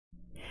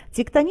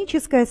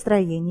Тектоническое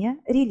строение,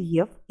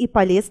 рельеф и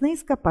полезные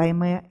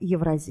ископаемые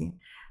Евразии.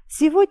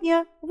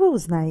 Сегодня вы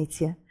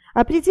узнаете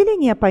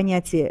определение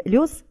понятия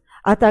 «лёс»,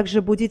 а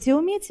также будете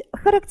уметь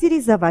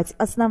характеризовать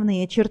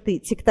основные черты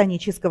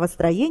тектонического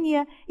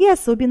строения и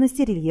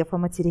особенности рельефа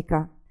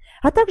материка,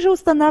 а также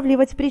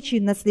устанавливать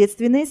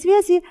причинно-следственные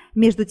связи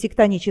между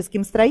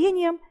тектоническим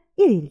строением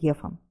и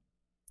рельефом.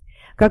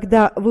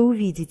 Когда вы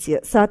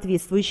увидите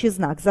соответствующий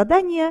знак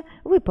задания,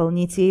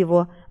 выполните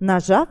его,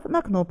 нажав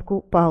на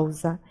кнопку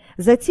 «Пауза».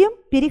 Затем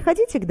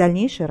переходите к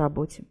дальнейшей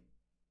работе.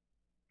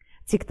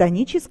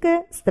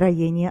 Тектоническое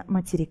строение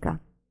материка.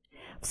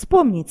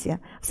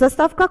 Вспомните, в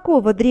состав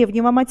какого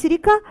древнего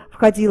материка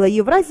входила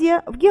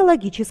Евразия в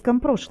геологическом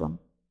прошлом.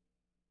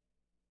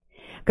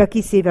 Как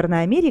и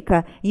Северная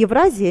Америка,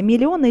 Евразия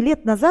миллионы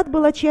лет назад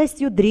была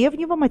частью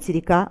древнего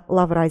материка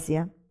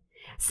Лавразия.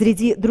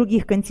 Среди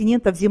других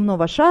континентов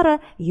земного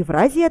шара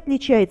Евразия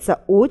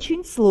отличается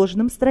очень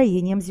сложным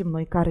строением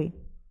земной коры.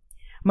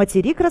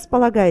 Материк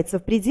располагается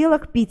в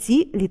пределах 5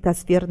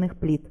 литосферных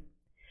плит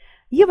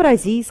 –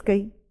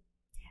 евразийской,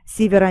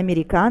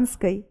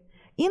 североамериканской,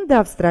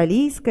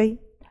 индоавстралийской,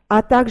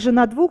 а также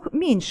на 2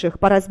 меньших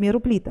по размеру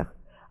плитах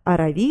 –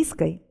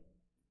 аравийской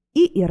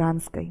и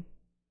иранской.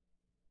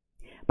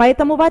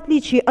 Поэтому, в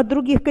отличие от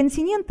других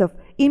континентов,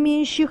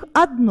 имеющих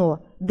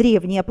одно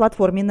древнее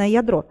платформенное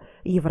ядро,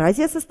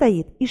 Евразия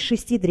состоит из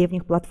 6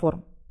 древних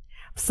платформ.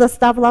 В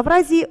состав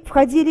Лавразии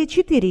входили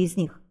 4 из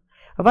них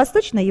 –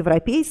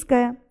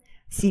 восточноевропейская,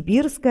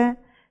 сибирская,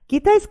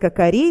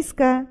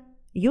 китайско-корейская,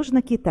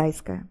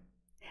 южно-китайская.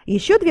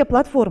 Еще 2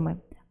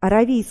 платформы –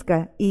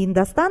 аравийская и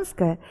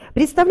индостанская –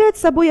 представляют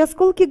собой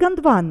осколки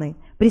Гондваны,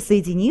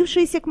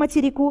 присоединившиеся к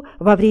материку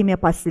во время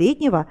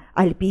последнего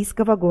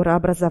альпийского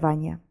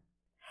горообразования.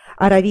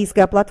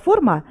 Аравийская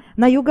платформа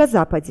на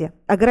юго-западе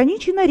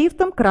ограничена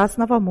рифтом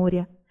Красного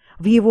моря.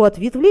 В его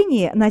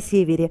ответвлении на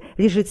севере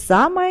лежит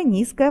самая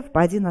низкая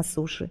впадина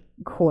суши –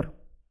 Гхор.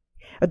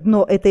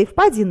 Дно этой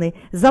впадины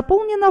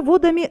заполнено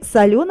водами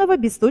соленого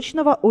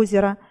бесточного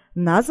озера,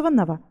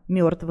 названного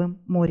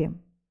Мертвым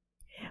морем.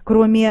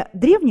 Кроме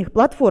древних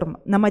платформ,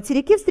 на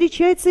материке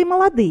встречаются и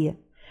молодые.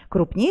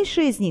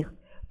 Крупнейшие из них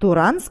 –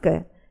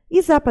 Туранская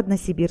и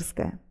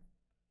Западносибирская.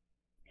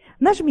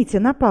 Нажмите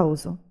на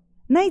паузу.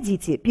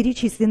 Найдите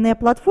перечисленные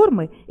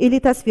платформы и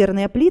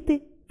литосферные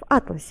плиты в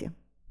атласе.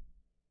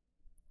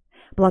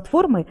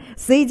 Платформы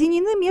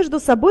соединены между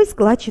собой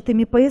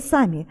складчатыми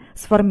поясами,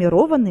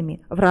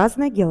 сформированными в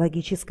разное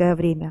геологическое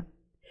время.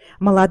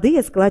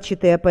 Молодые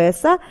складчатые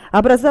пояса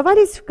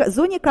образовались в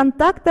зоне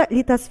контакта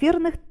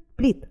литосферных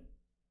плит.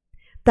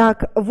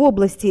 Так, в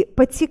области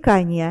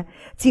подтекания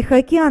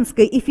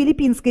Тихоокеанской и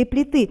Филиппинской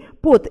плиты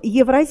под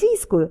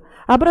Евразийскую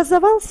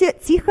образовался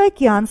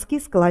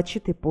Тихоокеанский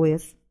складчатый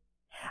пояс.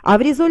 А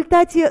в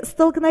результате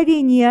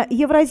столкновения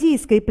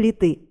евразийской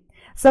плиты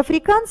с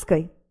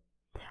африканской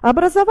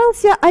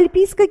образовался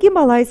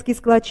альпийско-гималайский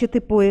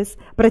складчатый пояс,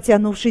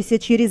 протянувшийся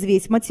через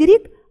весь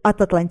материк от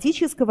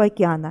Атлантического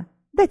океана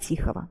до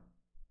Тихого.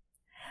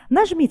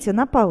 Нажмите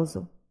на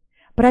паузу.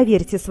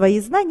 Проверьте свои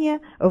знания,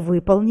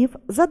 выполнив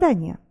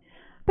задание.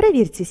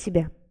 Проверьте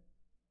себя.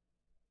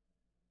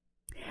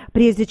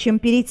 Прежде чем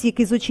перейти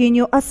к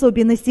изучению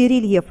особенностей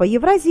рельефа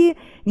Евразии,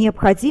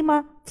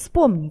 необходимо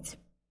вспомнить,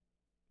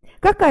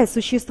 какая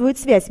существует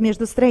связь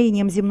между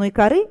строением земной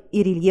коры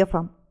и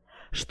рельефом?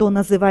 Что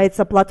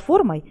называется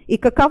платформой и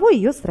каково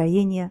ее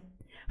строение?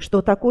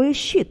 Что такое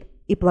щит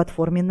и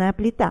платформенная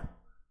плита?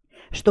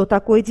 Что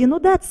такое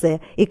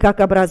денудация и как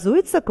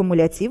образуются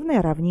кумулятивные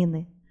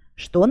равнины?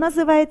 Что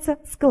называется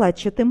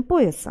складчатым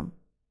поясом?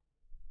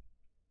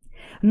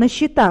 На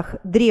щитах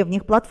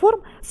древних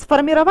платформ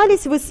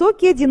сформировались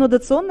высокие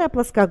денудационные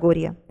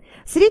плоскогорья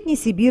 –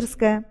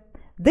 Среднесибирская,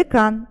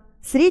 Декан,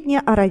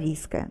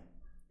 Среднеаравийская.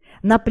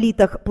 На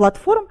плитах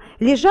платформ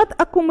лежат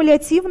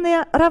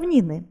аккумулятивные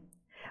равнины –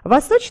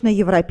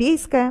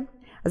 Восточноевропейская,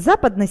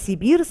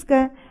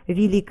 Западносибирская,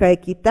 Великая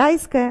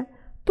Китайская,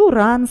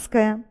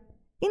 Туранская,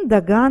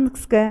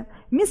 Индогангская,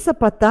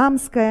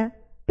 Месопотамская,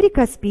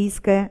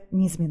 Прикаспийская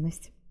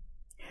низменность.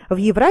 В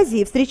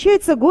Евразии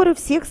встречаются горы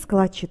всех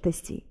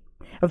складчатостей.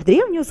 В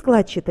древнюю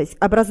складчатость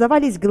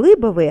образовались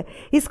глыбовые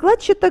и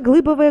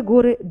складчато-глыбовые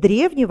горы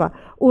древнего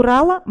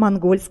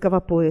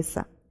Урало-Монгольского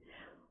пояса.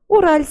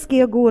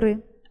 Уральские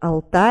горы,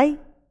 Алтай,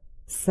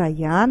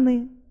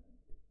 Саяны,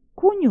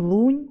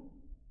 Кунь-Лунь,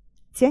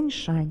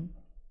 Тянь-Шань.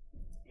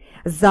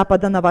 С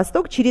запада на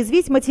восток через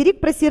весь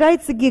материк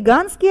простирается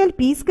гигантский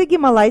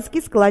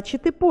альпийско-гималайский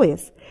складчатый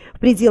пояс, в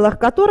пределах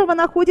которого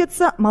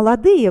находятся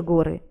молодые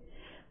горы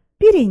 –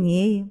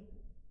 Пиренеи,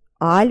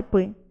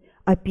 Альпы,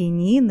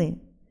 Апеннины,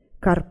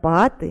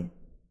 Карпаты,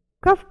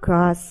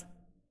 Кавказ,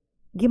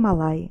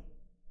 Гималаи.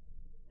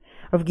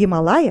 В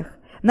Гималаях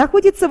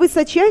находится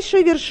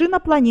высочайшая вершина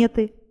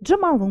планеты –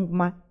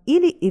 Джомолунгма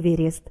или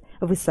Эверест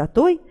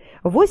высотой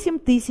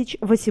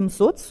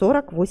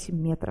 8848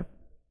 метров.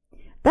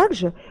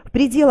 Также в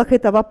пределах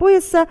этого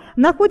пояса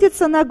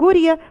находятся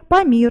Нагорье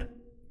Памир,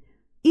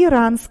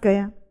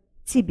 Иранское,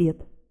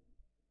 Тибет.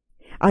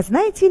 А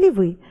знаете ли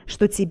вы,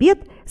 что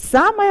Тибет –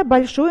 самое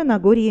большое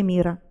Нагорье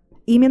мира?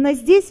 Именно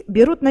здесь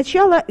берут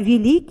начало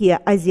великие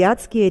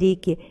азиатские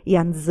реки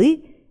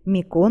Янцзы,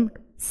 Меконг,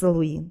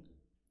 Салуин.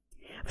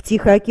 В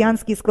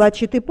Тихоокеанский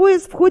складчатый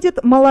пояс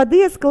входят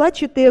молодые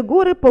складчатые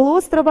горы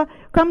полуострова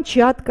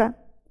Камчатка,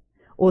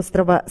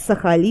 острова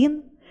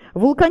Сахалин,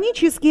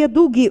 вулканические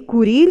дуги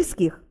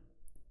Курильских,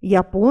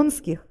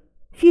 Японских,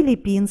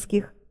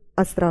 Филиппинских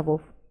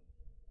островов.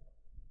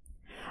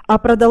 О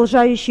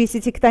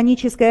продолжающейся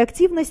тектонической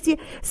активности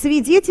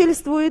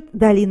свидетельствует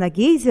долина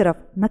гейзеров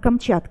на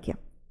Камчатке.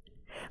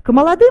 К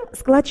молодым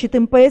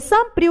складчатым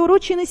поясам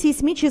приурочены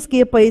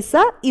сейсмические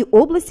пояса и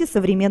области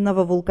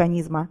современного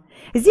вулканизма.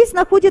 Здесь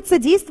находятся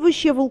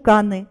действующие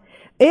вулканы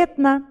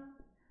Этна,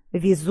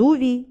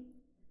 Везувий,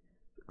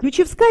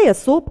 Ключевская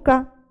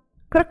сопка,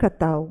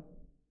 Кракатау.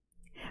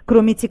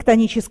 Кроме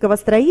тектонического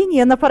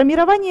строения, на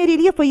формирование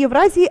рельефа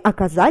Евразии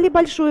оказали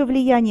большое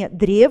влияние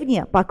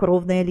древние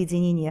покровные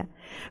оледенения.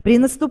 При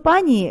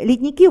наступании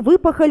ледники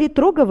выпахали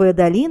троговые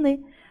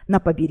долины, на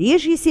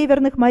побережье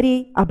северных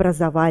морей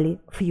образовали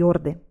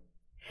фьорды.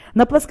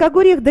 На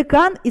плоскогорьях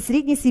Декан и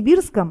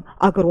Среднесибирском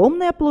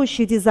огромные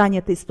площади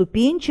заняты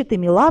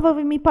ступенчатыми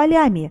лавовыми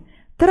полями,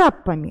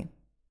 траппами.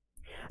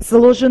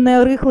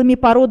 Сложенное рыхлыми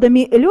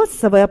породами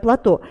лёссовое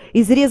плато,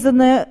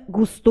 изрезанное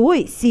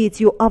густой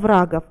сетью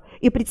оврагов,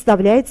 и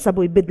представляет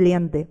собой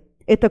бедленды.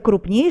 Это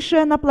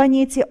крупнейшая на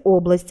планете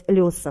область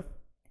лёсов.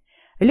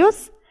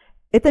 Лёс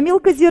 – это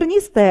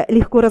мелкозернистая,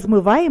 легко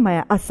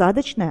размываемая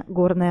осадочная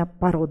горная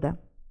порода.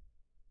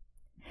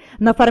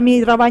 На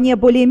формирование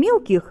более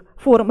мелких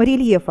форм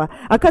рельефа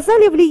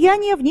оказали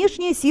влияние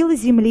внешние силы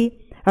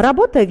Земли,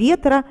 работа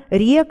ветра,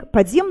 рек,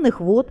 подземных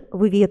вод,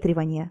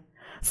 выветривание.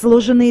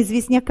 Сложенные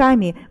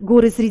известняками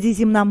горы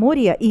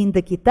Средиземноморья и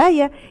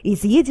Индокитая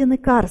изъедены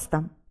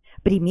карстом.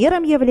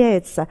 Примером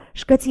являются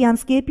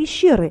Шкотьянские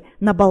пещеры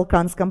на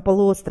Балканском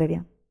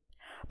полуострове.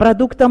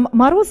 Продуктом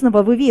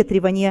морозного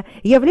выветривания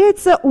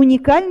являются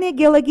уникальные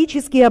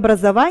геологические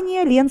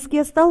образования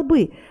Ленские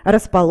столбы,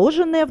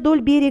 расположенные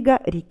вдоль берега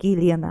реки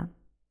Лена.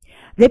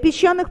 Для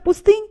песчаных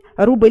пустынь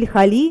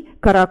Руб-эль-Хали,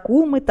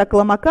 Каракумы,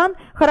 Такламакан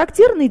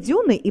характерны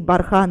дюны и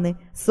барханы,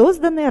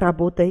 созданные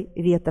работой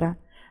ветра.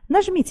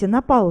 Нажмите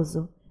на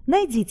паузу,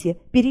 найдите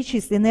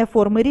перечисленные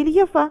формы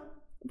рельефа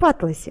в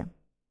атласе.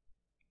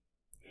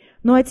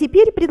 Ну а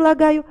теперь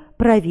предлагаю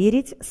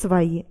проверить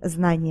свои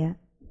знания.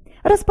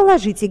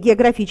 Расположите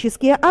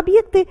географические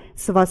объекты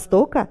с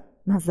востока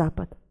на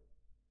запад.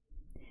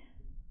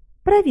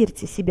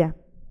 Проверьте себя.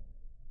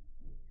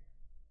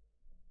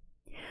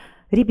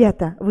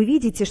 Ребята, вы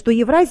видите, что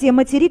Евразия –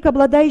 материк,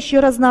 обладающий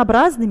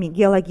разнообразными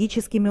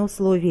геологическими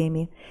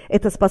условиями.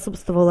 Это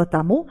способствовало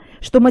тому,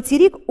 что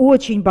материк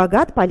очень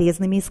богат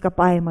полезными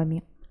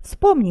ископаемыми.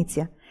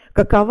 Вспомните,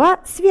 какова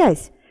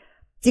связь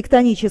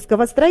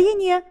тектонического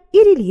строения и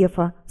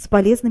рельефа с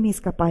полезными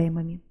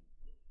ископаемыми.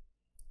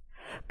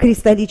 К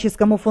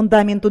кристаллическому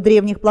фундаменту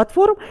древних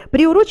платформ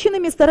приурочены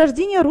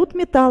месторождения руд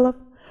металлов,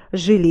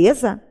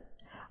 железа,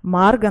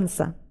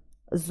 марганца,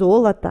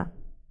 золота,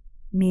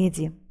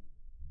 меди.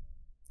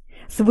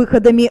 С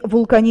выходами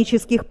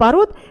вулканических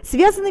пород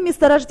связаны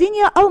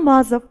месторождения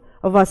алмазов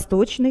в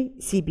Восточной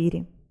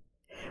Сибири.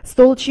 С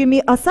толщами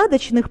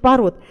осадочных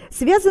пород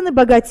связаны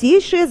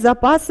богатейшие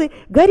запасы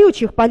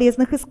горючих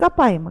полезных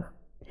ископаемых.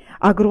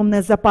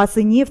 Огромные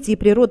запасы нефти и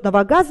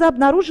природного газа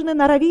обнаружены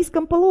на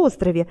Аравийском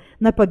полуострове,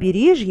 на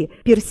побережье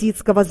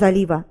Персидского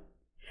залива,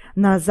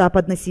 на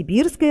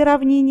западно-сибирской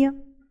равнине,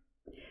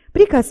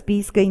 при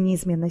Каспийской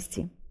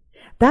низменности.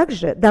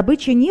 Также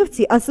добыча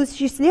нефти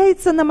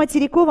осуществляется на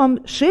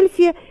материковом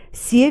шельфе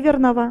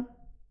Северного,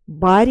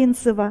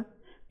 Баренцева,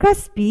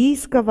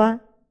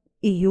 Каспийского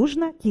и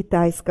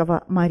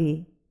Южно-Китайского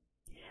морей.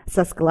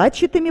 Со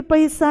складчатыми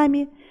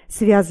поясами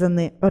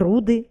связаны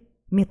руды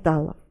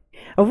металлов.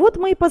 Вот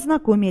мы и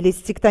познакомились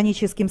с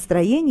тектоническим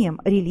строением,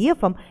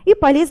 рельефом и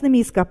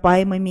полезными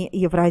ископаемыми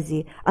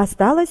Евразии.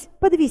 Осталось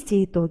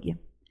подвести итоги.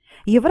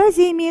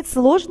 Евразия имеет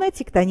сложное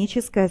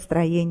тектоническое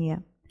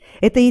строение.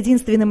 Это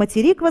единственный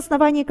материк, в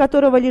основании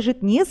которого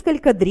лежит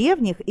несколько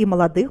древних и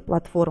молодых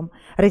платформ,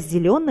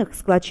 разделенных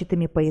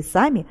складчатыми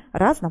поясами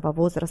разного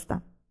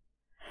возраста.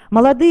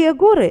 Молодые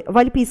горы в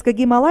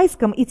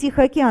Альпийско-Гималайском и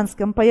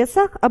Тихоокеанском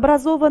поясах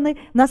образованы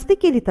на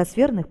стыке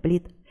литосферных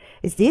плит.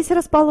 Здесь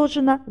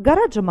расположена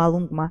гора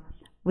Джомолунгма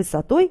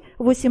высотой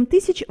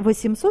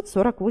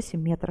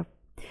 8848 метров.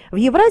 В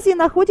Евразии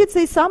находится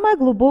и самая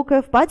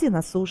глубокая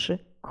впадина суши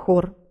 –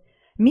 Кхор,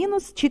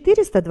 минус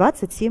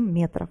 427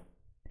 метров.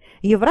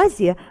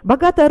 Евразия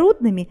богата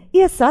рудными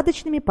и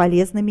осадочными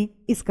полезными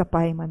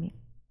ископаемыми.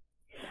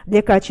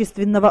 Для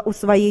качественного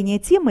усвоения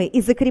темы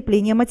и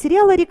закрепления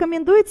материала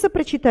рекомендуется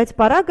прочитать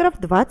параграф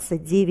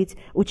 29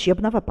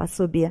 учебного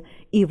пособия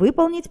и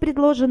выполнить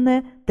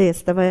предложенное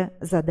тестовое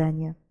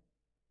задание.